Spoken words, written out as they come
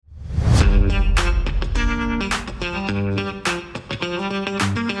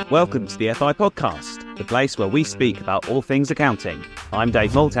Welcome to the FI Podcast, the place where we speak about all things accounting. I'm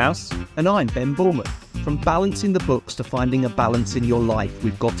Dave Malthouse. And I'm Ben Bournemouth. From balancing the books to finding a balance in your life,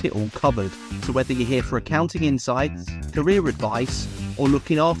 we've got it all covered. So whether you're here for accounting insights, career advice, or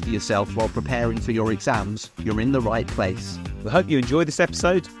looking after yourself while preparing for your exams, you're in the right place. We hope you enjoy this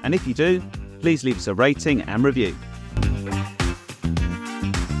episode, and if you do, please leave us a rating and review.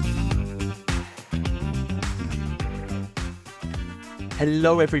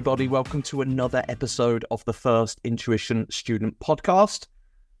 Hello everybody, welcome to another episode of the First Intuition Student Podcast.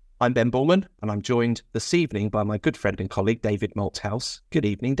 I'm Ben Bournemouth, and I'm joined this evening by my good friend and colleague, David Malthouse. Good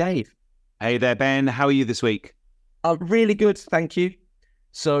evening, Dave. Hey there, Ben. How are you this week? Really good, thank you.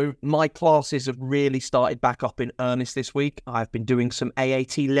 So my classes have really started back up in earnest this week. I've been doing some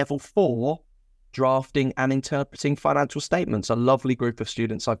AAT Level 4, drafting and interpreting financial statements. A lovely group of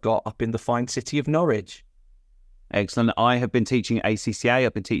students I've got up in the fine city of Norwich. Excellent. I have been teaching ACCA.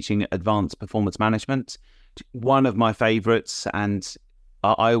 I've been teaching Advanced Performance Management. One of my favourites, and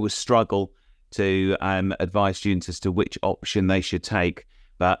I always struggle to advise students as to which option they should take.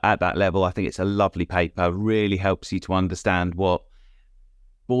 But at that level, I think it's a lovely paper. Really helps you to understand what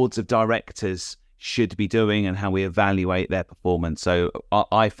boards of directors should be doing and how we evaluate their performance. So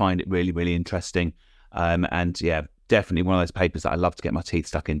I find it really, really interesting. And yeah, definitely one of those papers that I love to get my teeth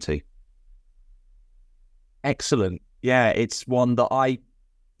stuck into. Excellent. Yeah, it's one that I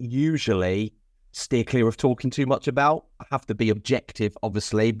usually steer clear of talking too much about. I have to be objective,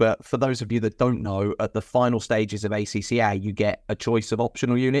 obviously, but for those of you that don't know, at the final stages of ACCA, you get a choice of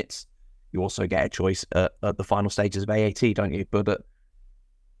optional units. You also get a choice at the final stages of AAT, don't you? But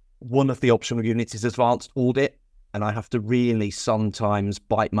one of the optional units is advanced audit, and I have to really sometimes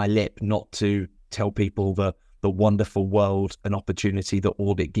bite my lip not to tell people the wonderful world and opportunity that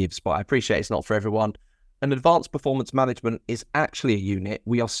audit gives, but I appreciate it's not for everyone. And advanced performance management is actually a unit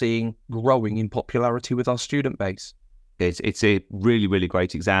we are seeing growing in popularity with our student base. It's a really, really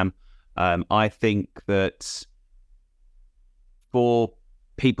great exam. I think that for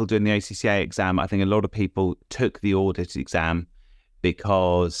people doing the ACCA exam, I think a lot of people took the audit exam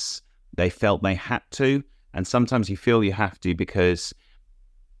because they felt they had to. And sometimes you feel you have to because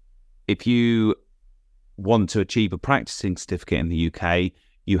if you want to achieve a practicing certificate in the UK,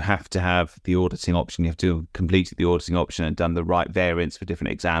 you have to have the auditing option. You have to have completed the auditing option and done the right variants for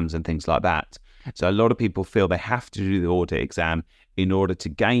different exams and things like that. So a lot of people feel they have to do the audit exam in order to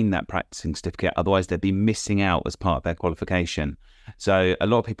gain that practicing certificate. Otherwise, they'd be missing out as part of their qualification. So a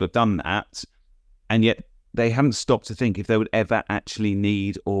lot of people have done that, and yet they haven't stopped to think if they would ever actually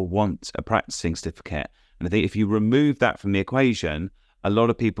need or want a practicing certificate. And I think if you remove that from the equation, a lot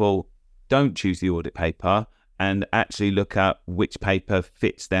of people don't choose the audit paper and actually look at which paper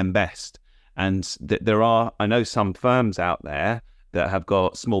fits them best. And there are, I know some firms out there that have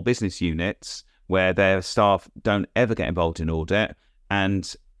got small business units where their staff don't ever get involved in audit,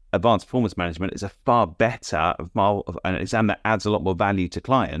 and advanced performance management is a far better, an exam that adds a lot more value to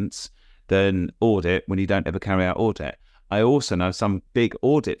clients than audit when you don't ever carry out audit. I also know some big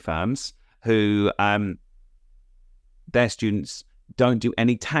audit firms who their students don't do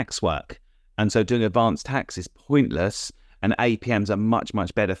any tax work. And so doing advanced tax is pointless, and APM's a much,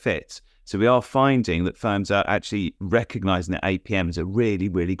 much better fit. So we are finding that firms are actually recognising that APM is a really,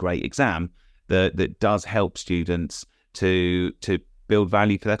 really great exam that does help students to build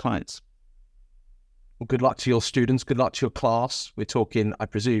value for their clients. Well, good luck to your students. Good luck to your class. We're talking, I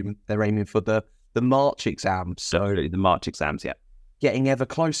presume, they're aiming for the March exams. So the March exams, yeah. Getting ever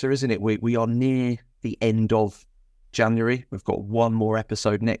closer, isn't it? We are near the end of January. We've got one more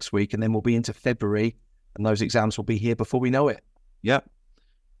episode next week, and then we'll be into February, and those exams will be here before we know it. Yep.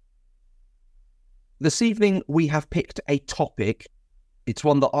 This evening, we have picked a topic. It's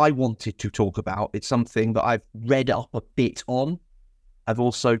one that I wanted to talk about. It's something that I've read up a bit on. I've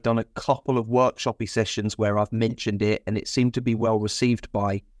also done a couple of workshopy sessions where I've mentioned it, and it seemed to be well received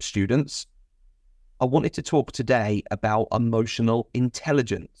by students. I wanted to talk today about emotional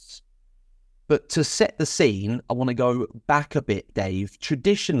intelligence. But to set the scene, I want to go back a bit, Dave.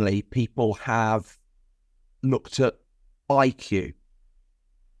 Traditionally, people have looked at IQ.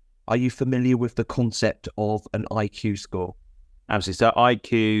 Are you familiar with the concept of an IQ score? Absolutely. So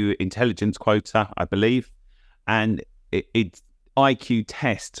IQ intelligence quota, I believe. And it's IQ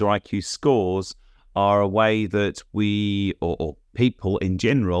tests or IQ scores are a way that we, or people in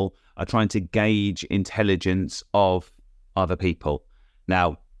general, are trying to gauge intelligence of other people.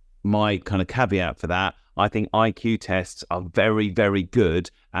 Now, my kind of caveat for that, I think IQ tests are very, very good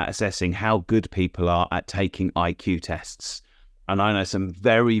at assessing how good people are at taking IQ tests. And I know some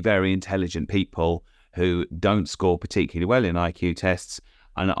very, very intelligent people who don't score particularly well in IQ tests.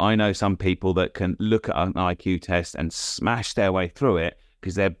 And I know some people that can look at an IQ test and smash their way through it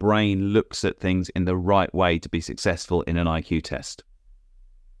because their brain looks at things in the right way to be successful in an IQ test.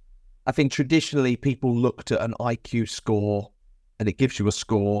 I think traditionally people looked at an IQ score and it gives you a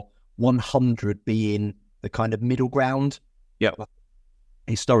score, 100 being the kind of middle ground. Yeah.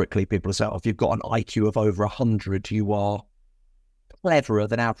 Historically, people say, if you've got an IQ of over 100, you are cleverer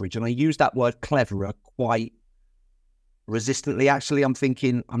than average. And I use that word cleverer quite resistantly. Actually,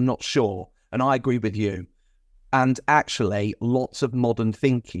 I'm not sure. And I agree with you. And actually, lots of modern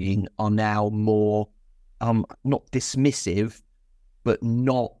thinking are now more, not dismissive, but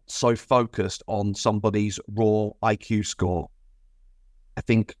not so focused on somebody's raw IQ score. I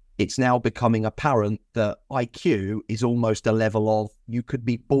think it's now becoming apparent that IQ is almost a level of, you could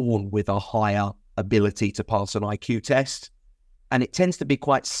be born with a higher ability to pass an IQ test. And it tends to be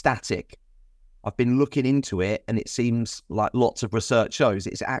quite static. I've been looking into it and it seems like lots of research shows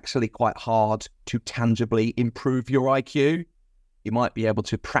it's actually quite hard to tangibly improve your IQ. You might be able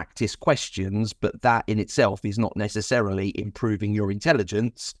to practice questions, but that in itself is not necessarily improving your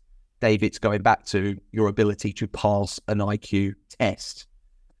intelligence. Dave, it's going back to your ability to pass an IQ test.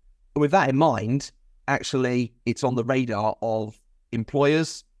 With that in mind, actually, it's on the radar of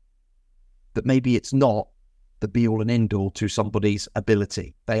employers that maybe it's not the be-all and end-all to somebody's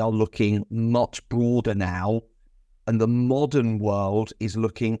ability. They are looking much broader now, and the modern world is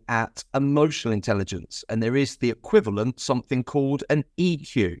looking at emotional intelligence. And there is the equivalent, something called an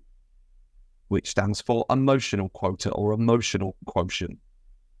EQ, which stands for emotional quota or emotional quotient.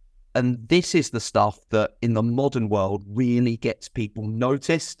 And this is the stuff that in the modern world really gets people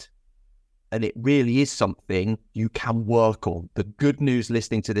noticed. And it really is something you can work on. The good news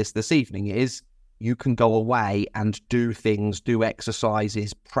listening to this evening is you can go away and do things, do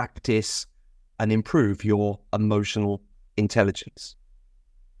exercises, practice, and improve your emotional intelligence.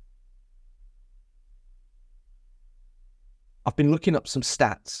 I've been looking up some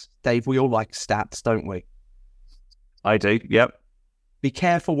stats. Dave, we all like stats, don't we? I do, yep. Be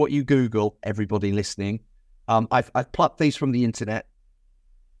careful what you Google, everybody listening. I've plucked these from the internet.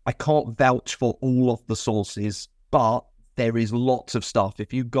 I can't vouch for all of the sources, but there is lots of stuff.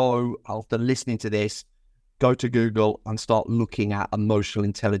 If you go, after listening to this, go to Google and start looking at emotional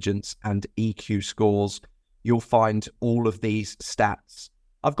intelligence and EQ scores, you'll find all of these stats.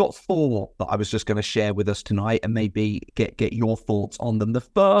 I've got 4 that I was just going to share with us tonight and maybe get your thoughts on them. The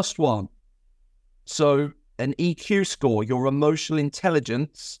first one, so an EQ score, your emotional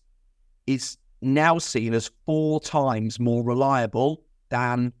intelligence, is now seen as 4 times more reliable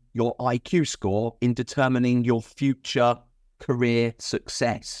than your IQ score in determining your future career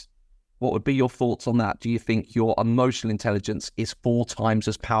success. What would be your thoughts on that? Do you think your emotional intelligence is 4 times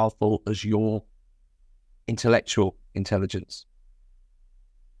as powerful as your intellectual intelligence?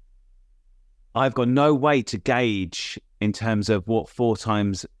 I've got no way to gauge in terms of what 4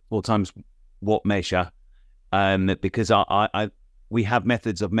 times what measure, because we have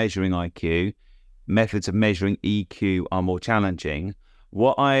methods of measuring IQ. Methods of measuring EQ are more challenging.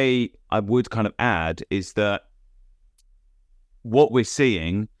 What I would kind of add is that what we're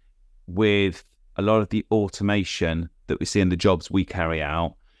seeing with a lot of the automation that we see in the jobs we carry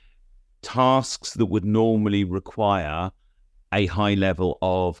out, tasks that would normally require a high level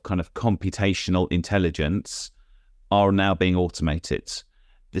of kind of computational intelligence are now being automated.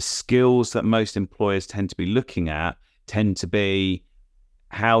 The skills that most employers tend to be looking at tend to be,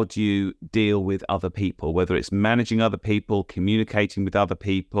 how do you deal with other people, whether it's managing other people, communicating with other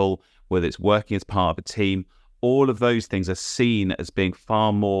people, whether it's working as part of a team. All of those things are seen as being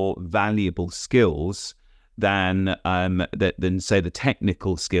far more valuable skills than say the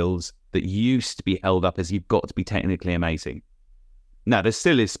technical skills that used to be held up as you've got to be technically amazing. Now, there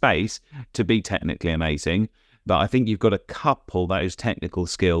still is space to be technically amazing, but I think you've got to couple those technical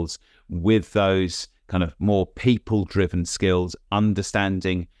skills with those kind of more people-driven skills,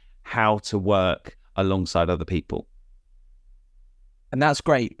 understanding how to work alongside other people. And that's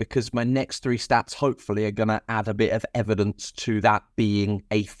great, because my next 3 stats hopefully are going to add a bit of evidence to that being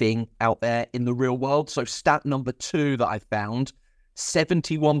a thing out there in the real world. So stat number 2 that I found,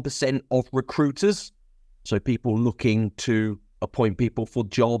 71% of recruiters, so people looking to appoint people for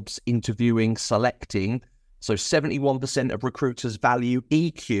jobs, interviewing, selecting, so 71% of recruiters value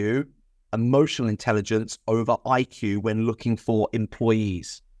EQ, emotional intelligence, over IQ when looking for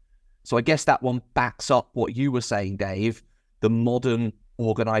employees. So I guess that one backs up what you were saying, Dave. The modern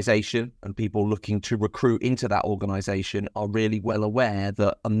organization and people looking to recruit into that organization are really well aware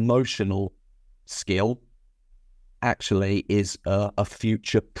that emotional skill actually is a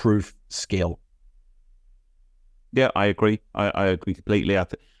future-proof skill. Yeah, I agree. I agree completely.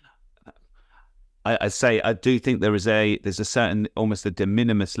 I say I do think there's a certain almost a de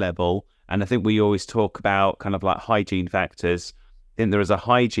minimis level, and I think we always talk about kind of like hygiene factors. I think there is a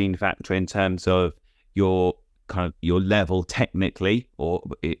hygiene factor in terms of your kind of your level technically, or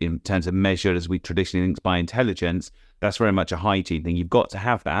in terms of measured as we traditionally think by intelligence. That's very much a hygiene thing. You've got to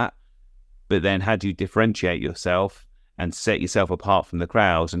have that, but then how do you differentiate yourself and set yourself apart from the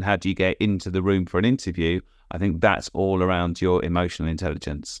crowd, and how do you get into the room for an interview? I think that's all around your emotional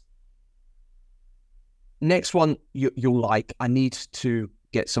intelligence. Next one you'll like. I need to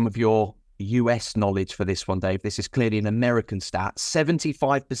get some of your US knowledge for this one, Dave. This is clearly an American stat.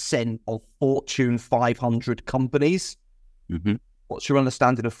 75% of Fortune 500 companies. Mm-hmm. What's your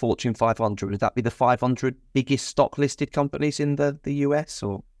understanding of Fortune 500? Would that be the 500 biggest stock listed companies in the US?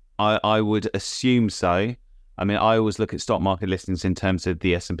 Or I would assume so. I mean, I always look at stock market listings in terms of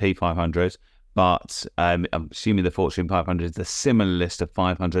the S&P 500, but I'm assuming the Fortune 500 is a similar list of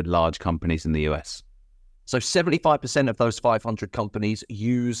 500 large companies in the US. So 75% of those 500 companies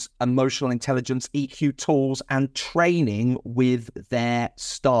use emotional intelligence, EQ tools, and training with their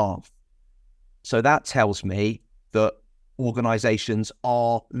staff. So that tells me that organizations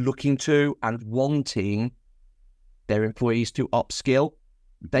are looking to and wanting their employees to upskill.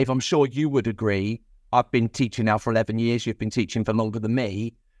 Dave, I'm sure you would agree. I've been teaching now for 11 years. You've been teaching for longer than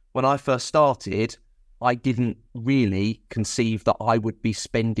me. When I first started, I didn't really conceive that I would be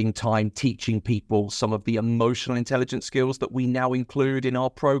spending time teaching people some of the emotional intelligence skills that we now include in our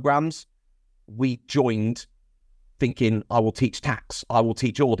programs. We joined thinking, I will teach tax, I will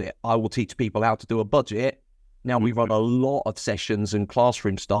teach audit, I will teach people how to do a budget. Now we run a lot of sessions and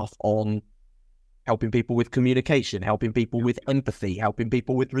classroom stuff on helping people with communication, helping people with empathy, helping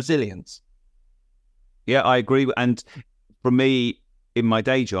people with resilience. Yeah, I agree. And for me, in my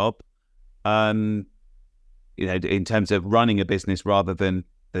day job, in terms of running a business rather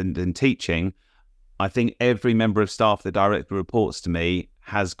than teaching, I think every member of staff that directly reports to me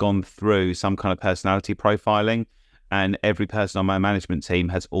has gone through some kind of personality profiling, and every person on my management team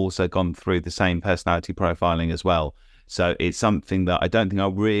has also gone through the same personality profiling as well. So it's something that I don't think I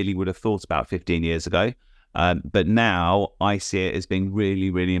really would have thought about 15 years ago. But now I see it as being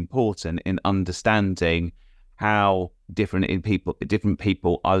really, really important in understanding how different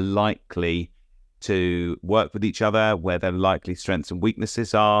people are likely to work with each other, where their likely strengths and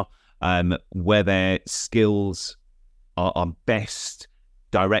weaknesses are, where their skills are best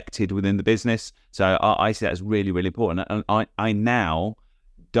directed within the business. So I see that as really, really important. And I now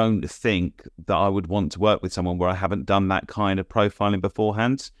don't think that I would want to work with someone where I haven't done that kind of profiling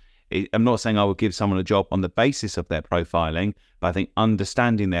beforehand. I'm not saying I would give someone a job on the basis of their profiling, but I think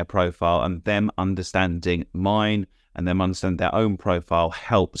understanding their profile and them understanding mine and them understanding their own profile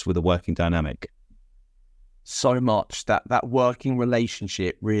helps with the working dynamic. So much that working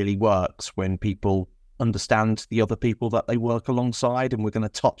relationship really works when people understand the other people that they work alongside. And we're going to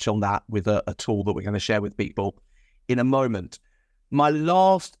touch on that with a tool that we're going to share with people in a moment. My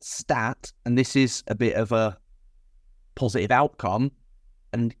last stat, and this is a bit of a positive outcome,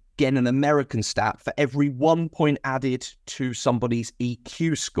 and again, an American stat, for every 1 point added to somebody's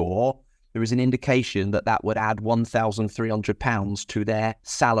EQ score, there is an indication that would add £1,300 to their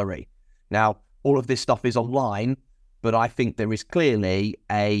salary. Now, all of this stuff is online, but I think there is clearly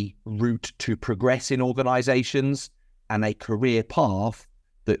a route to progress in organizations and a career path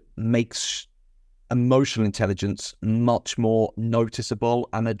that makes emotional intelligence much more noticeable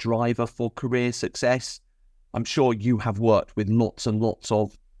and a driver for career success. I'm sure you have worked with lots and lots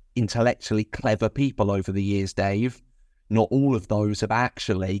of intellectually clever people over the years, Dave. Not all of those have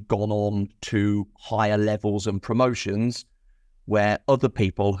actually gone on to higher levels and promotions, where other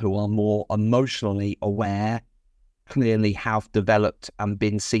people who are more emotionally aware clearly have developed and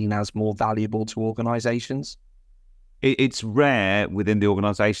been seen as more valuable to organizations. It's rare within the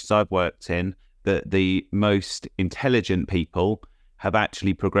organizations I've worked in that the most intelligent people have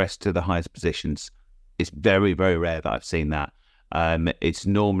actually progressed to the highest positions. It's very, very rare that I've seen that. It's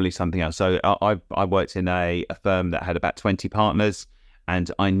normally something else. So I worked in a firm that had about 20 partners, and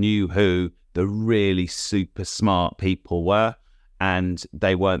I knew who the really super smart people were, and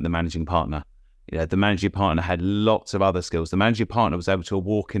they weren't the managing partner. The managing partner had lots of other skills. The managing partner was able to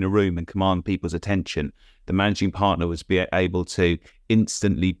walk in a room and command people's attention. The managing partner was able to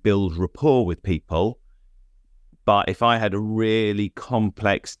instantly build rapport with people. But if I had a really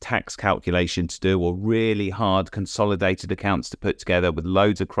complex tax calculation to do, or really hard consolidated accounts to put together with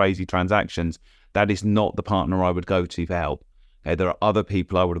loads of crazy transactions, that is not the partner I would go to for help. Okay, there are other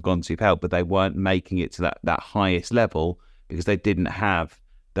people I would have gone to for help, but they weren't making it to that highest level because they didn't have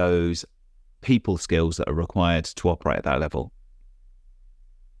those people skills that are required to operate at that level.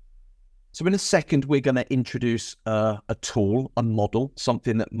 So in a second, we're going to introduce a tool, a model,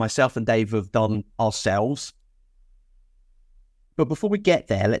 something that myself and Dave have done ourselves. But before we get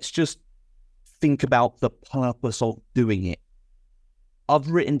there, let's just think about the purpose of doing it. I've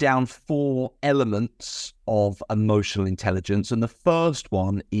written down 4 elements of emotional intelligence, and the first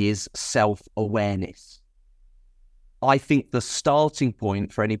one is self-awareness. I think the starting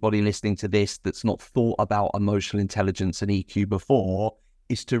point for anybody listening to this that's not thought about emotional intelligence and EQ before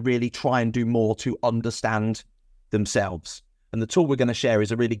is to really try and do more to understand themselves. And the tool we're going to share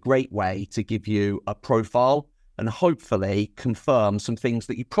is a really great way to give you a profile and hopefully confirm some things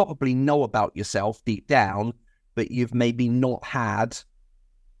that you probably know about yourself deep down, but you've maybe not had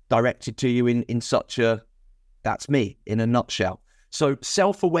directed to you in such a, that's me in a nutshell. So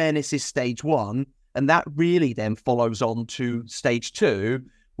self-awareness is stage 1, and that really then follows on to stage 2,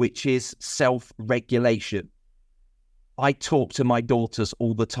 which is self-regulation. I talk to my daughters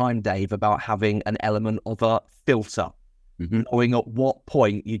all the time, Dave, about having an element of a filter, knowing at what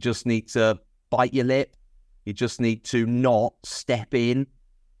point you just need to bite your lip, you just need to not step in,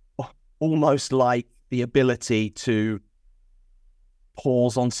 almost like the ability to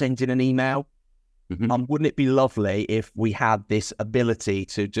pause on sending an email. Wouldn't it be lovely if we had this ability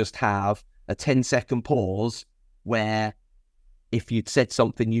to just have a 10-second pause where if you'd said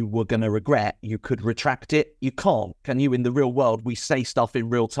something you were going to regret, you could retract it? You can't, can you? In the real world, we say stuff in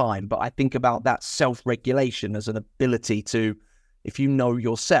real time, but I think about that self-regulation as an ability to, if you know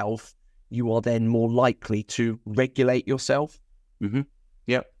yourself, you are then more likely to regulate yourself.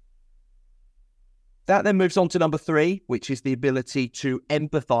 Yep. That then moves on to number 3, which is the ability to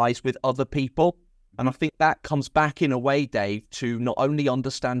empathize with other people. And I think that comes back in a way, Dave, to not only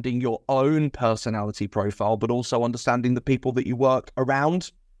understanding your own personality profile, but also understanding the people that you work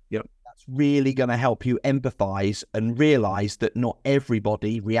around. Yep. That's really going to help you empathize and realize that not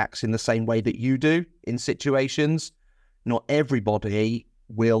everybody reacts in the same way that you do in situations. Not everybody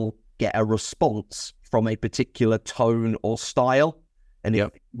will get a response from a particular tone or style. And if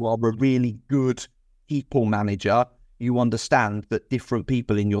you are a really good people manager, you understand that different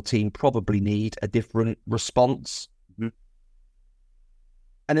people in your team probably need a different response. And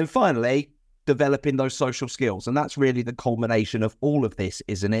then finally, developing those social skills. And that's really the culmination of all of this,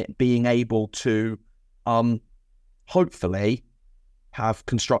 isn't it? Being able to hopefully have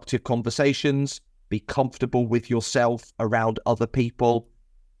constructive conversations, be comfortable with yourself around other people,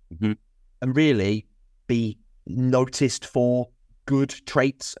 and really be noticed for good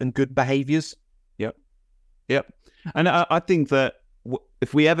traits and good behaviors. Yep. And I think that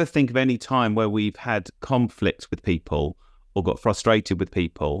if we ever think of any time where we've had conflict with people or got frustrated with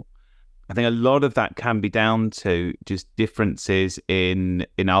people, I think a lot of that can be down to just differences in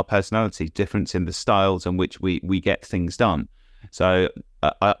our personality, difference in the styles in which we get things done. So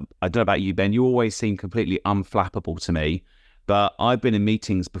I don't know about you, Ben, you always seem completely unflappable to me, but I've been in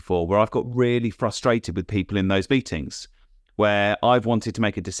meetings before where I've got really frustrated with people in those meetings where I've wanted to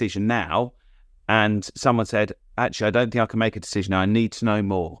make a decision now, and someone said, actually, I don't think I can make a decision now. I need to know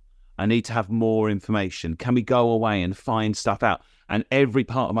more. I need to have more information. Can we go away and find stuff out? And every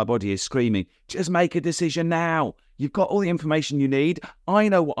part of my body is screaming, just make a decision now. You've got all the information you need. I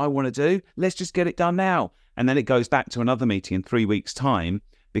know what I want to do. Let's just get it done now. And then it goes back to another meeting in 3 weeks' time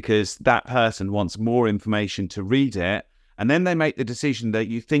because that person wants more information to read it. And then they make the decision that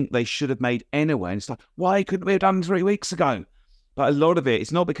you think they should have made anyway. And it's like, why couldn't we have done 3 weeks ago? But a lot of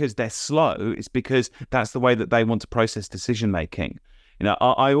it's not because they're slow, it's because that's the way that they want to process decision-making. You know,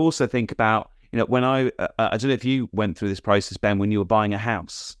 I also think about, you know, when I don't know if you went through this process, Ben, when you were buying a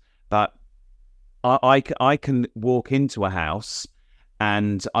house, but I can walk into a house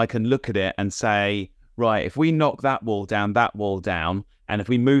and I can look at it and say, right, if we knock that wall down, and if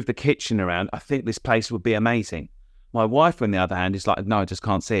we move the kitchen around, I think this place would be amazing. My wife, on the other hand, is like, no, I just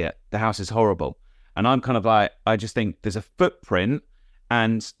can't see it. The house is horrible. And I'm kind of like, I just think there's a footprint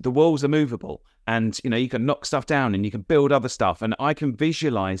and the walls are movable and, you know, you can knock stuff down and you can build other stuff. And I can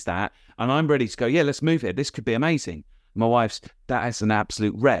visualize that and I'm ready to go, yeah, let's move it. This could be amazing. My wife's, that is an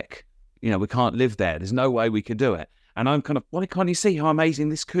absolute wreck. You know, we can't live there. There's no way we can do it. And I'm kind of, why can't you see how amazing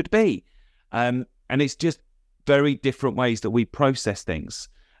this could be? And it's just very different ways that we process things.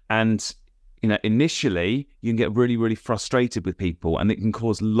 And, you know, initially you can get really, really frustrated with people and it can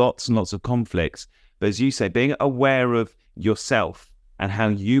cause lots and lots of conflicts. But as you say, being aware of yourself and how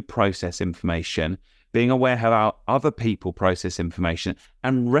you process information, being aware how other people process information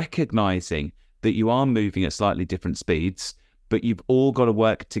and recognizing that you are moving at slightly different speeds, but you've all got to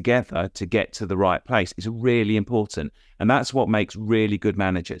work together to get to the right place is really important. And that's what makes really good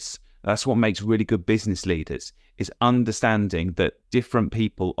managers. That's what makes really good business leaders, is understanding that different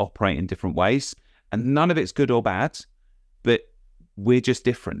people operate in different ways, and none of it's good or bad, but we're just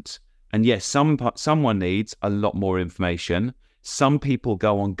different. And yes, someone needs a lot more information. Some people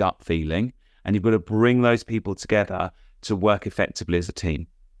go on gut feeling, and you've got to bring those people together to work effectively as a team.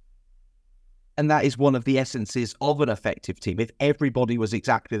 And that is one of the essences of an effective team. If everybody was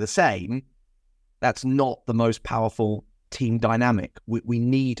exactly the same, that's not the most powerful team dynamic. We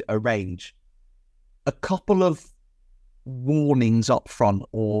need a range. A couple of warnings up front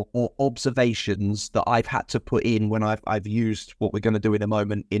or observations that I've had to put in when I've used what we're going to do in a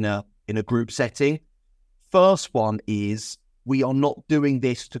moment in a group setting. First one is, we are not doing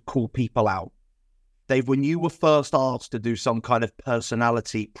this to call people out. Dave, when you were first asked to do some kind of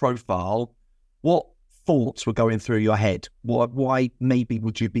personality profile, what thoughts were going through your head? Why maybe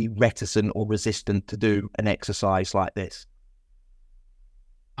would you be reticent or resistant to do an exercise like this?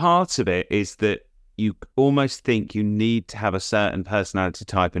 Part of it is that you almost think you need to have a certain personality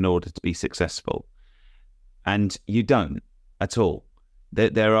type in order to be successful. And you don't at all.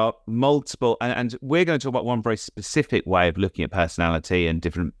 There are multiple, and we're going to talk about one very specific way of looking at personality and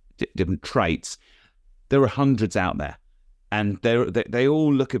different traits. There are hundreds out there, and they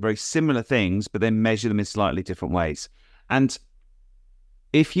all look at very similar things, but they measure them in slightly different ways. And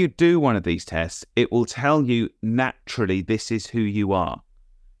if you do one of these tests, it will tell you naturally this is who you are.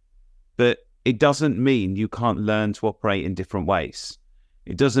 But it doesn't mean you can't learn to operate in different ways.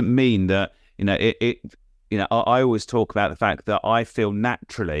 It doesn't mean that, I always talk about the fact that I feel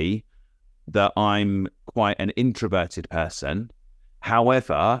naturally that I'm quite an introverted person.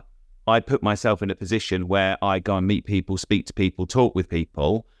 However, I put myself in a position where I go and meet people, speak to people, talk with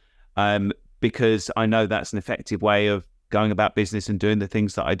people, because I know that's an effective way of going about business and doing the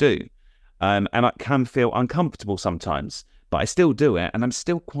things that I do. And I can feel uncomfortable sometimes, but I still do it, and I'm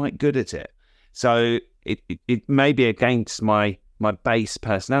still quite good at it. So it may be against my base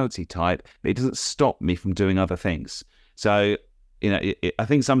personality type, but it doesn't stop me from doing other things. So, I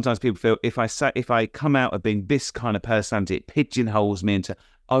think sometimes people feel if I come out of being this kind of personality, it pigeonholes me into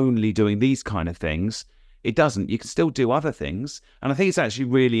only doing these kind of things. It doesn't. You can still do other things. And I think it's actually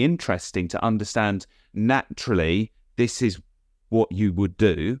really interesting to understand naturally this is what you would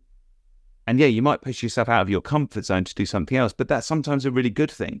do. And yeah, you might push yourself out of your comfort zone to do something else, but that's sometimes a really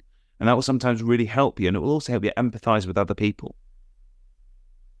good thing. And that will sometimes really help you. And it will also help you empathize with other people.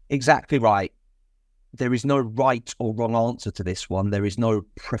 Exactly right. There is no right or wrong answer to this one. There is no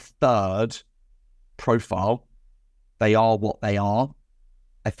preferred profile. They are what they are.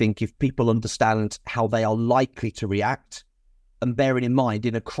 I think if people understand how they are likely to react, and bearing in mind,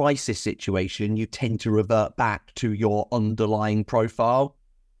 in a crisis situation, you tend to revert back to your underlying profile.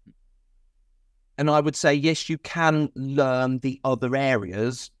 And I would say, yes, you can learn the other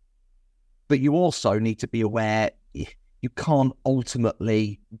areas, but you also need to be aware you can't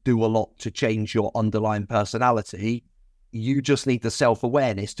ultimately do a lot to change your underlying personality. You just need the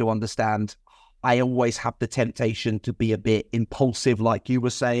self-awareness to understand, I always have the temptation to be a bit impulsive, like you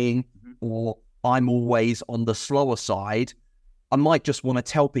were saying, or I'm always on the slower side. I might just want to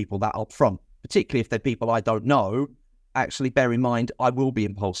tell people that up front, particularly if they're people I don't know. Actually, bear in mind, I will be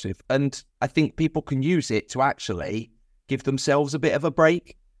impulsive. And I think people can use it to actually give themselves a bit of a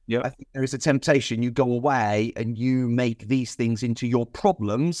break. Yeah, I think there is a temptation. You go away and you make these things into your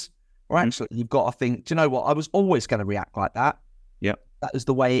problems, or actually you've got to think, do you know what? I was always going to react like that. Yeah, that is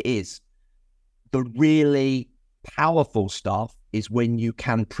the way it is. The really powerful stuff is when you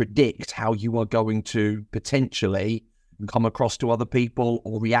can predict how you are going to potentially come across to other people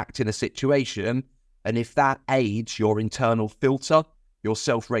or react in a situation. And if that aids your internal filter, your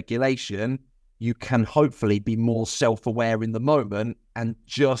self-regulation, you can hopefully be more self-aware in the moment and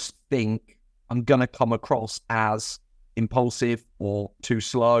just think, I'm going to come across as impulsive or too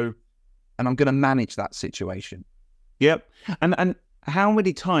slow, and I'm going to manage that situation. Yep. And how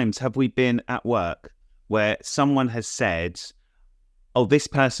many times have we been at work where someone has said, oh, this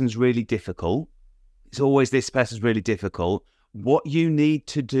person's really difficult. It's always this person's really difficult. What you need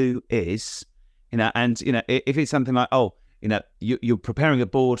to do is, if it's something like, you're preparing a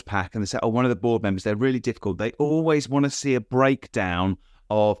board pack and they say, one of the board members, they're really difficult. They always want to see a breakdown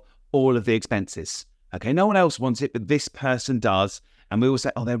of all of the expenses. Okay, no one else wants it, but this person does. And we all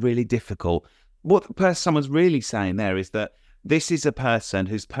say, they're really difficult. What someone's really saying there is that this is a person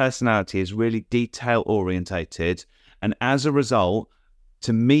whose personality is really detail orientated. And as a result,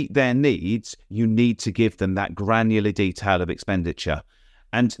 to meet their needs, you need to give them that granular detail of expenditure.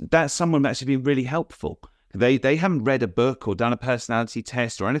 And that's someone that's actually been really helpful. They haven't read a book or done a personality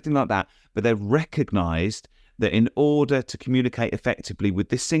test or anything like that, but they've recognized that in order to communicate effectively with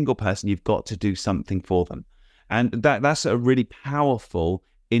this single person, you've got to do something for them. And that's a really powerful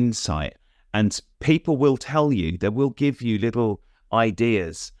insight. And people will tell you, they will give you little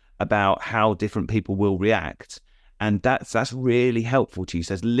ideas about how different people will react. And that's really helpful to you.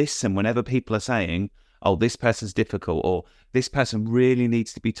 So listen whenever people are saying, oh, this person's difficult, or this person really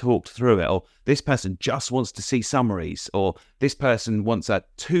needs to be talked through it, or this person just wants to see summaries, or this person wants a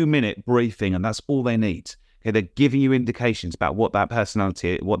 2-minute briefing and that's all they need. Okay, they're giving you indications about what that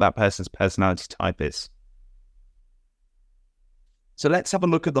person's personality type is. So let's have a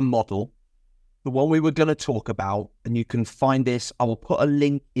look at the model, the one we were going to talk about, and you can find this. I will put a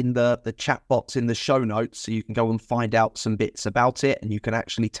link in the chat box in the show notes so you can go and find out some bits about it, and you can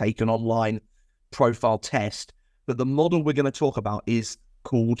actually take an online profile test. But the model we're going to talk about is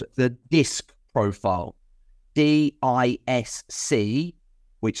called the DISC profile, DISC,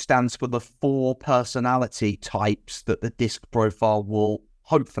 which stands for the 4 personality types that the DISC profile will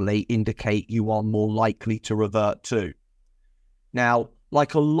hopefully indicate you are more likely to revert to. Now,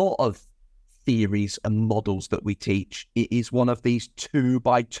 like a lot of theories and models that we teach, it is one of these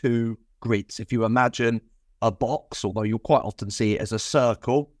 2x2 grids. If you imagine a box, although you'll quite often see it as a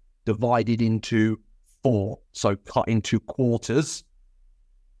circle, divided into 4, so cut into quarters.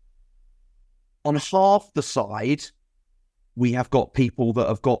 On half the side, we have got people that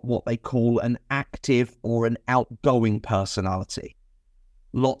have got what they call an active or an outgoing personality.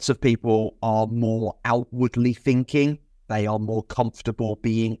 Lots of people are more outwardly thinking. They are more comfortable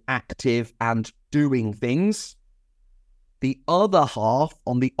being active and doing things. The other half,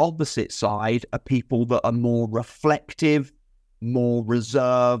 on the opposite side, are people that are more reflective, more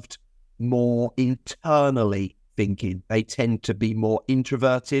reserved, more internally thinking. They tend to be more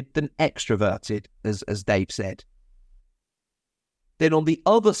introverted than extroverted, as Dave said. Then on the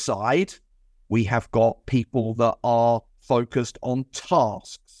other side, we have got people that are focused on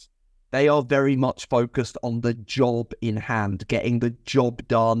tasks. They are very much focused on the job in hand, getting the job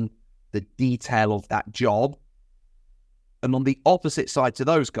done, the detail of that job. And on the opposite side to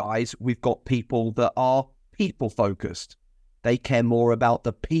those guys, we've got people that are people-focused. They care more about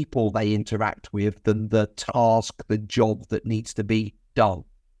the people they interact with than the task, the job that needs to be done.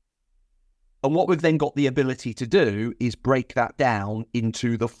 And what we've then got the ability to do is break that down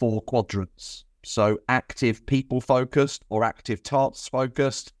into the 4 quadrants. So active people-focused or active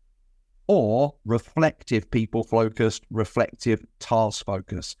task-focused, or reflective people-focused, reflective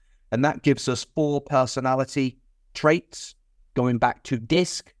task-focused. And that gives us 4 personality traits going back to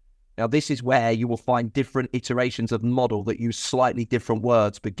DISC. Now, this is where you will find different iterations of the model that use slightly different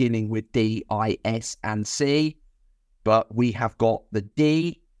words beginning with D, I, S, and C. But we have got the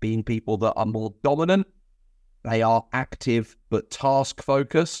D being people that are more dominant. They are active but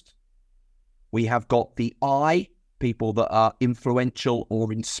task-focused. We have got the I, people that are influential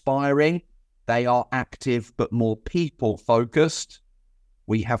or inspiring. They are active but more people-focused.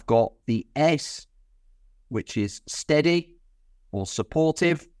 We have got the S, which is steady or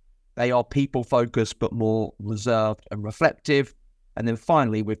supportive. They are people-focused but more reserved and reflective. And then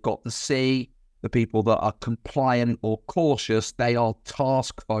finally, we've got the C, the people that are compliant or cautious. They are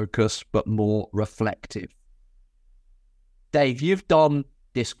task-focused but more reflective. Dave, you've done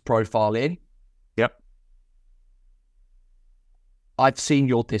DISC profiling. Yep. I've seen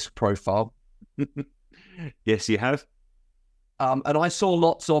your DISC profile. Yes, you have. And I saw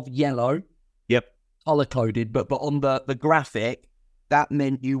lots of yellow. Yep. Color-coded, but on the graphic, that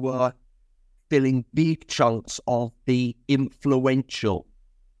meant you were filling big chunks of the influential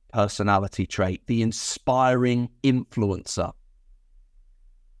personality trait, the inspiring influencer.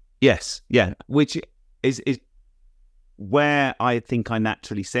 Yes, yeah, which is where I think I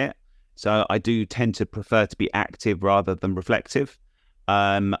naturally sit. So I do tend to prefer to be active rather than reflective.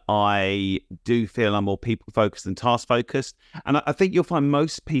 I do feel I'm more people-focused than task-focused. And I think you'll find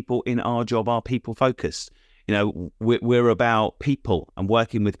most people in our job are people-focused. You know, we're about people and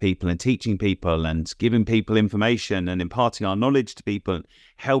working with people and teaching people and giving people information and imparting our knowledge to people,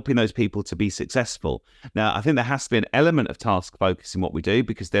 helping those people to be successful. Now, I think there has to be an element of task focus in what we do,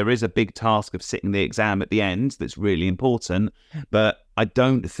 because there is a big task of sitting the exam at the end that's really important. But I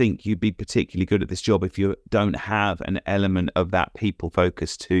don't think you'd be particularly good at this job if you don't have an element of that people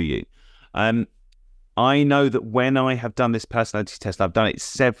focus to you. I know that when I have done this personality test, I've done it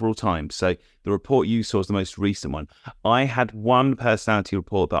several times. So the report you saw is the most recent one. I had one personality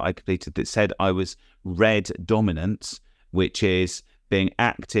report that I completed that said I was red dominant, which is being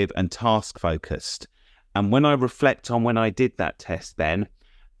active and task focused. And when I reflect on when I did that test then,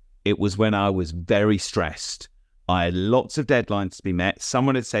 it was when I was very stressed. I had lots of deadlines to be met.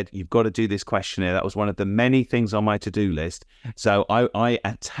 Someone had said, you've got to do this questionnaire. That was one of the many things on my to-do list. So I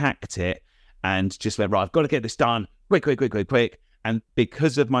attacked it and just went, right, I've got to get this done quick. And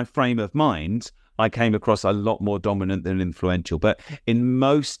because of my frame of mind, I came across a lot more dominant than influential. But in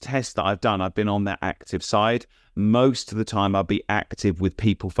most tests that I've done, I've been on the active side. Most of the time, I'll be active with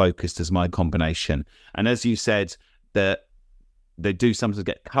people-focused as my combination. And as you said, that they do sometimes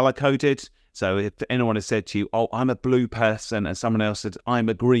get color-coded. So if anyone has said to you, oh, I'm a blue person, and someone else said, I'm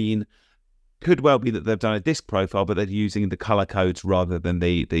a green, could well be that they've done a disc profile, but they're using the color codes rather than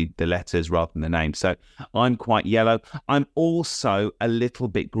the letters rather than the name. So I'm quite yellow. I'm also a little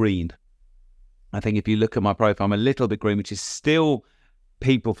bit green. I think if you look at my profile, I'm a little bit green, which is still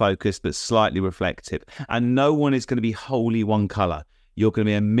people-focused, but slightly reflective. And no one is going to be wholly one color. You're going to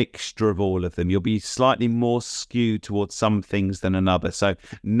be a mixture of all of them. You'll be slightly more skewed towards some things than another. So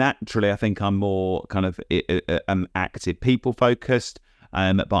naturally, I think I'm more kind of active, people-focused,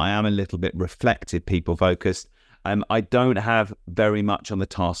 but I am a little bit reflective, people-focused. I don't have very much on the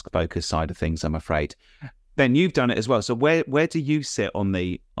task-focused side of things, I'm afraid. Ben, you've done it as well. So where do you sit on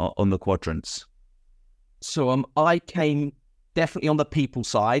the quadrants? So I came definitely on the people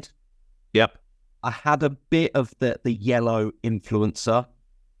side. Yep. I had a bit of the yellow influencer,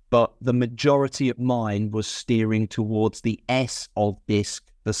 but the majority of mine was steering towards the S of DISC,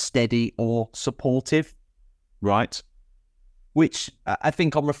 the steady or supportive. Right. Which I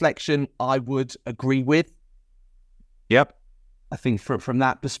think on reflection, I would agree with. Yep. I think from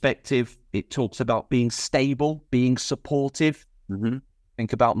that perspective, it talks about being stable, being supportive. Mm-hmm.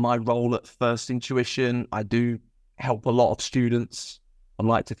 Think about my role at First Intuition. I do help a lot of students. I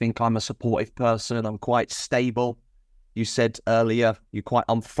like to think I'm a supportive person. I'm quite stable. You said earlier, you're quite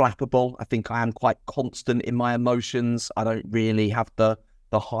unflappable. I think I am quite constant in my emotions. I don't really have the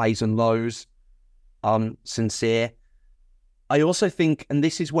highs and lows. I'm sincere. I also think, and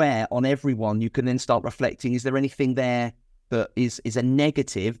this is where on everyone, you can then start reflecting, is there anything there that is a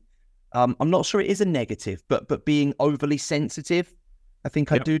negative? I'm not sure it is a negative, but being overly sensitive. I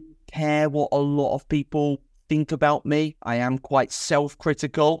think I do care what a lot of people think about me. I am quite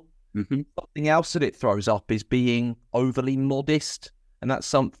self-critical. Mm-hmm. Something else that it throws up is being overly modest. And that's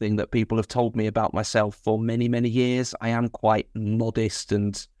something that people have told me about myself for many, many years. I am quite modest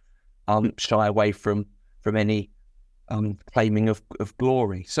and shy away from any claiming of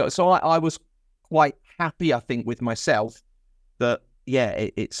glory. So I was quite happy, I think, with myself that,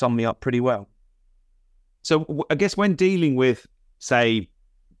 it summed me up pretty well. So I guess when dealing with, say,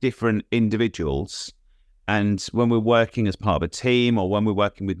 different individuals, and when we're working as part of a team or when we're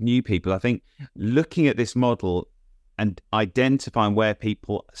working with new people, I think looking at this model and identifying where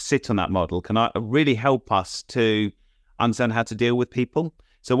people sit on that model can really help us to understand how to deal with people.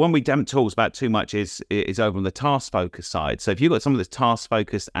 So when we don't talk about too much is over on the task focus side. So if you've got someone that's task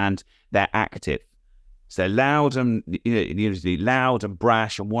focused and they're active, so they're loud and usually loud and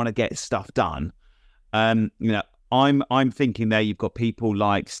brash and want to get stuff done. I'm thinking there you've got people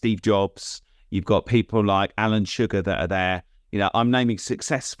like Steve Jobs. You've got people like Alan Sugar that are there. I'm naming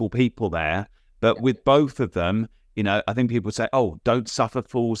successful people there. But with both of them, I think people say, oh, don't suffer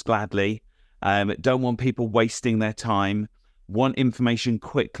fools gladly. Don't want people wasting their time. Want information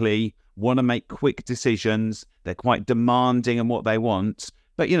quickly. Want to make quick decisions. They're quite demanding in what they want.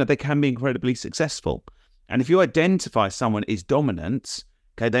 But, they can be incredibly successful. And if you identify someone is dominant,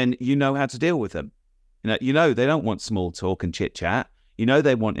 okay, then you know how to deal with them. They don't want small talk and chit chat.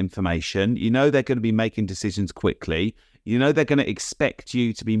 They want information. They're going to be making decisions quickly. They're going to expect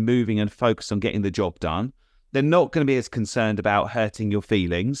you to be moving and focused on getting the job done. They're not going to be as concerned about hurting your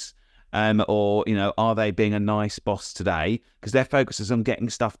feelings or, are they being a nice boss today? Because their focus is on getting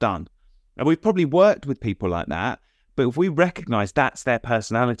stuff done. And we've probably worked with people like that. But if we recognize that's their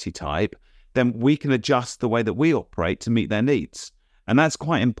personality type, then we can adjust the way that we operate to meet their needs. And that's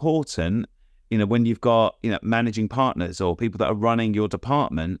quite important. When you've got, managing partners or people that are running your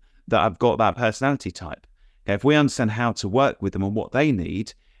department that have got that personality type. Okay, if we understand how to work with them and what they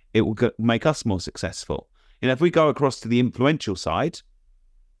need, it will make us more successful. If we go across to the influential side,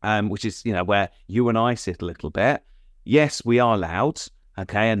 which is, where you and I sit a little bit, yes, we are loud,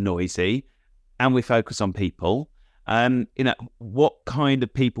 okay, and noisy, and we focus on people. What kind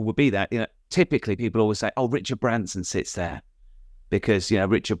of people would be that? Typically people always say, oh, Richard Branson sits there. Because,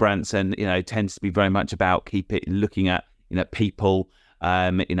 Richard Branson, tends to be very much about looking at, people.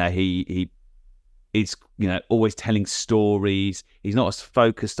 He is, always telling stories. He's not as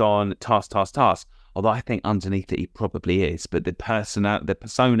focused on task. Although I think underneath it, he probably is. But the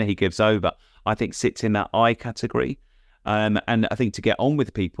persona he gives over, I think sits in that I category. And I think to get on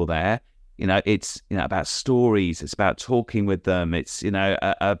with people there, It's about stories. It's about talking with them. It's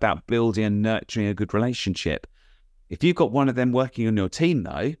about building and nurturing a good relationship. If you've got one of them working on your team,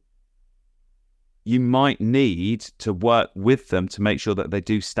 though, you might need to work with them to make sure that they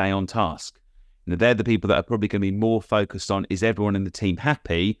do stay on task. They're the people that are probably going to be more focused on, is everyone in the team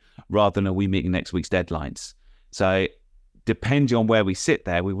happy, rather than are we meeting next week's deadlines? So depending on where we sit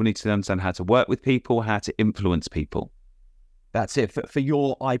there, we will need to understand how to work with people, how to influence people. That's it. For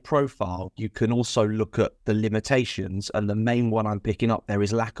your iProfile, you can also look at the limitations, and the main one I'm picking up there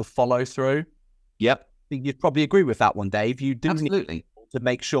is lack of follow through. Yep. You'd probably agree with that one, Dave. You do Absolutely need to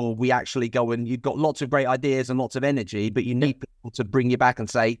make sure we actually go, and you've got lots of great ideas and lots of energy, but you need people to bring you back and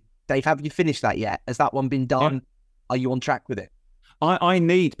say, Dave, have you finished that yet? Has that one been done? Yeah. Are you on track with it? I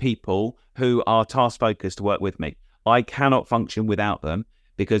need people who are task focused to work with me. I cannot function without them,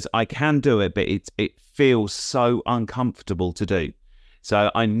 because I can do it, but it feels so uncomfortable to do. So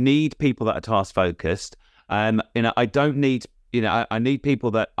I need people that are task focused. I don't need, I need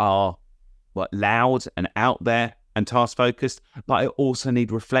people that are loud and out there and task focused, but I also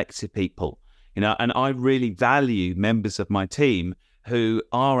need reflective people, and I really value members of my team who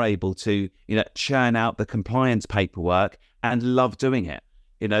are able to, churn out the compliance paperwork and love doing it.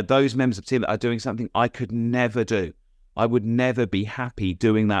 Those members of the team that are doing something I could never do. I would never be happy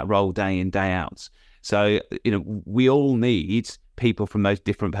doing that role day in, day out. So, we all need people from those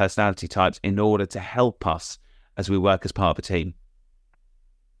different personality types in order to help us as we work as part of a team.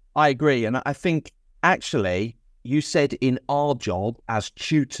 I agree. And I think actually you said in our job as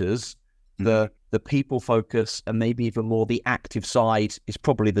tutors, the people focus and maybe even more the active side is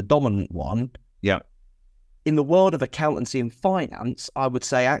probably the dominant one. Yeah. In the world of accountancy and finance, I would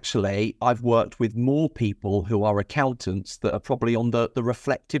say actually I've worked with more people who are accountants that are probably on the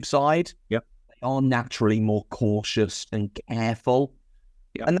reflective side. Yep. They are naturally more cautious and careful.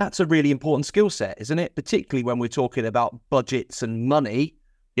 Yep. And that's a really important skill set, isn't it? Particularly when we're talking about budgets and money.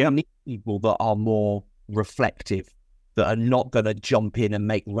 Yeah. You need people that are more reflective, that are not going to jump in and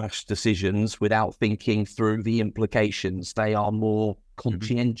make rash decisions without thinking through the implications. They are more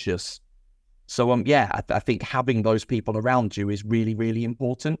conscientious. So, I think having those people around you is really, really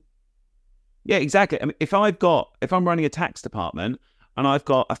important. Yeah, exactly. I mean, if I'm running a tax department and I've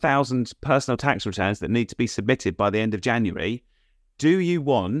got 1,000 personal tax returns that need to be submitted by the end of January, do you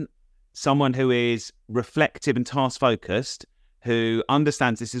want someone who is reflective and task focused, who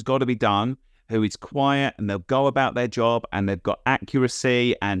understands this has got to be done, who is quiet and they'll go about their job and they've got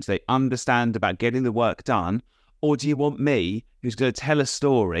accuracy and they understand about getting the work done? Or do you want me, who's going to tell a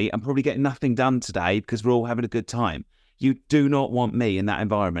story and probably get nothing done today because we're all having a good time? You do not want me in that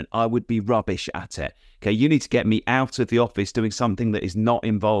environment. I would be rubbish at it. Okay, you need to get me out of the office doing something that is not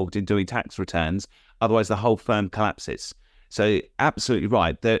involved in doing tax returns. Otherwise, the whole firm collapses. So absolutely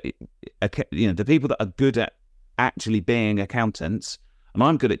right. The people that are good at actually being accountants, and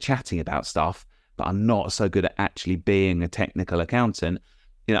I'm good at chatting about stuff, but I'm not so good at actually being a technical accountant.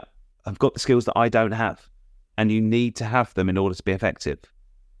 I've got the skills that I don't have. And you need to have them in order to be effective.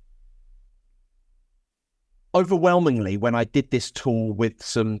 Overwhelmingly, when I did this tool with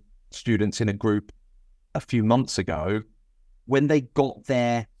some students in a group a few months ago, when they got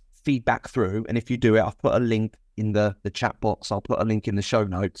their feedback through, and if you do it, I've put a link in the chat box, I'll put a link in the show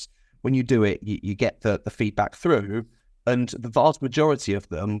notes. When you do it, you get the feedback through, and the vast majority of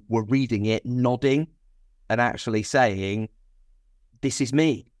them were reading it, nodding, and actually saying, this is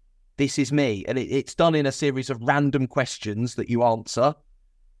me. This is me. And it's done in a series of random questions that you answer.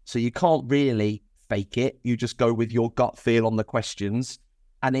 So you can't really fake it. You just go with your gut feel on the questions.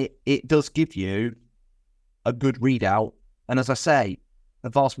 And it does give you a good readout. And as I say,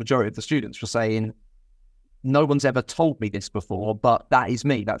 the vast majority of the students were saying, no one's ever told me this before, but that is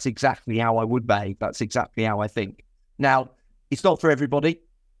me. That's exactly how I would behave. That's exactly how I think. Now, it's not for everybody.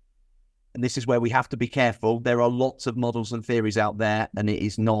 And this is where we have to be careful. There are lots of models and theories out there, and it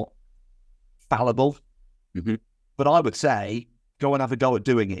is not fallible. Mm-hmm. But I would say go and have a go at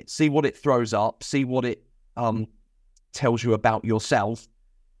doing it. See what it throws up. See what it tells you about yourself.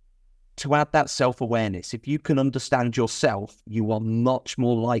 To add that self-awareness, if you can understand yourself, you are much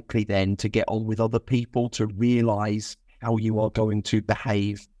more likely then to get on with other people, to realize how you are going to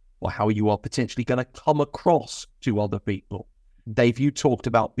behave or how you are potentially going to come across to other people. Dave, you talked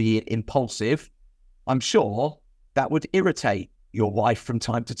about being impulsive. I'm sure that would irritate your wife from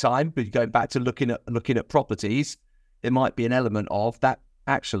time to time, but going back to looking at properties, there might be an element of that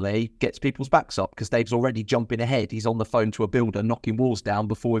actually gets people's backs up because Dave's already jumping ahead. He's on the phone to a builder, knocking walls down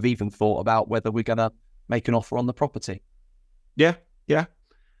before we've even thought about whether we're going to make an offer on the property. Yeah.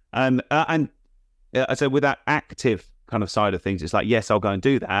 So with that active kind of side of things, it's like, yes, I'll go and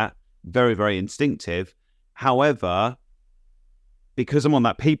do that. very, very instinctive. However, because I'm on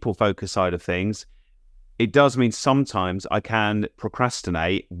that people focus side of things, it does mean sometimes I can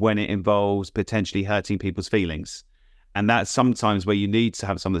procrastinate when it involves potentially hurting people's feelings. And that's sometimes where you need to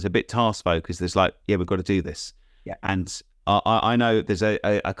have someone that's a bit task focused. That's like, yeah, we've got to do this. Yeah. And I know there's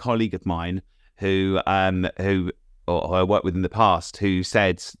a colleague of mine who I worked with in the past who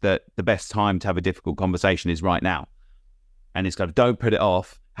said that the best time to have a difficult conversation is right now. And it's kind of, don't put it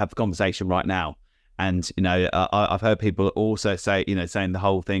off, have the conversation right now. And, you know, I've heard people also say, you know, saying the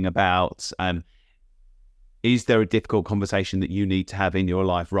whole thing about, is there a difficult conversation that you need to have in your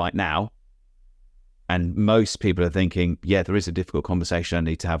life right now? And most people are thinking, yeah, there is a difficult conversation I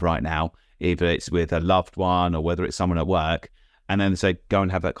need to have right now, either it's with a loved one or whether it's someone at work. And then they say, go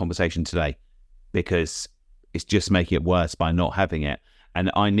and have that conversation today, because it's just making it worse by not having it. And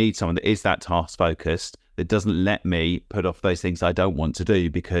I need someone that is that task focused, that doesn't let me put off those things I don't want to do,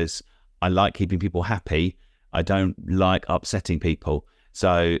 because I like keeping people happy. I don't like upsetting people.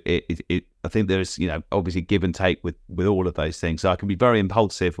 So I think there's, you know, obviously give and take with all of those things. So I can be very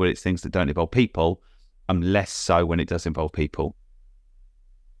impulsive when it's things that don't involve people. I'm less so when it does involve people.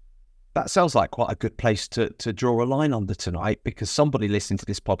 That sounds like quite a good place to draw a line under tonight, because somebody listening to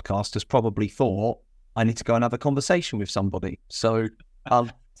this podcast has probably thought, I need to go and have a conversation with somebody. So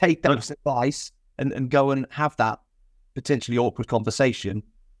take that advice and go and have that potentially awkward conversation,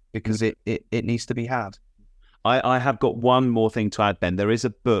 because it needs to be had. I have got one more thing to add, Ben. There is a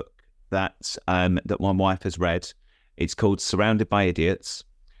book that my wife has read. It's called Surrounded by Idiots.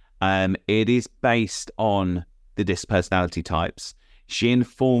 It is based on the DISC personality types. She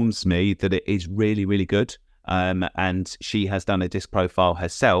informs me that it is really, really good. And she has done a DISC profile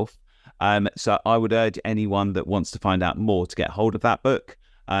herself. So I would urge anyone that wants to find out more to get hold of that book.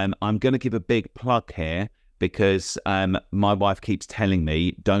 I'm going to give a big plug here, because my wife keeps telling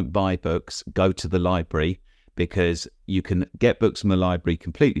me, don't buy books, go to the library, because you can get books from the library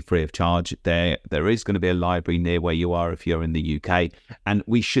completely free of charge. There is going to be a library near where you are if you're in the UK, and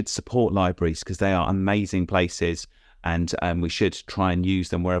we should support libraries because they are amazing places, and we should try and use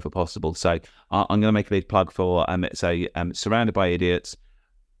them wherever possible. So I'm going to make a big plug for Surrounded by Idiots.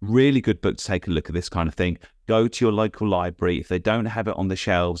 Really good book to take a look at this kind of thing. Go to your local library. If they don't have it on the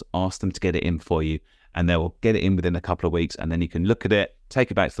shelves, ask them to get it in for you, and they will get it in within a couple of weeks, and then you can look at it, take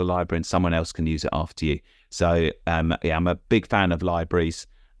it back to the library, and someone else can use it after you. So I'm a big fan of libraries.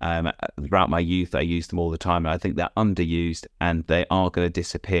 Throughout my youth, I used them all the time, and I think they're underused, and they are going to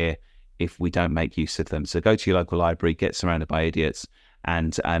disappear if we don't make use of them. So go to your local library, get Surrounded by Idiots,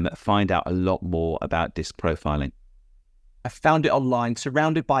 and find out a lot more about DISC profiling. I found it online,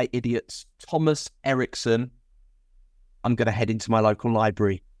 Surrounded by Idiots, Thomas Erickson. I'm going to head into my local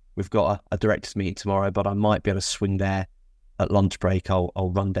library. We've got a directors meeting tomorrow, but I might be able to swing there at lunch break. I'll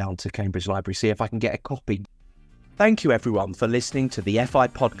run down to Cambridge Library, see if I can get a copy. Thank you everyone for listening to the FI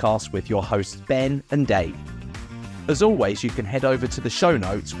podcast with your hosts Ben and Dave. As always, you can head over to the show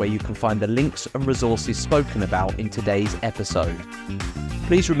notes where you can find the links and resources spoken about in today's episode.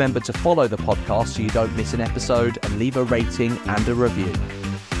 Please remember to follow the podcast so you don't miss an episode, and leave a rating and a review.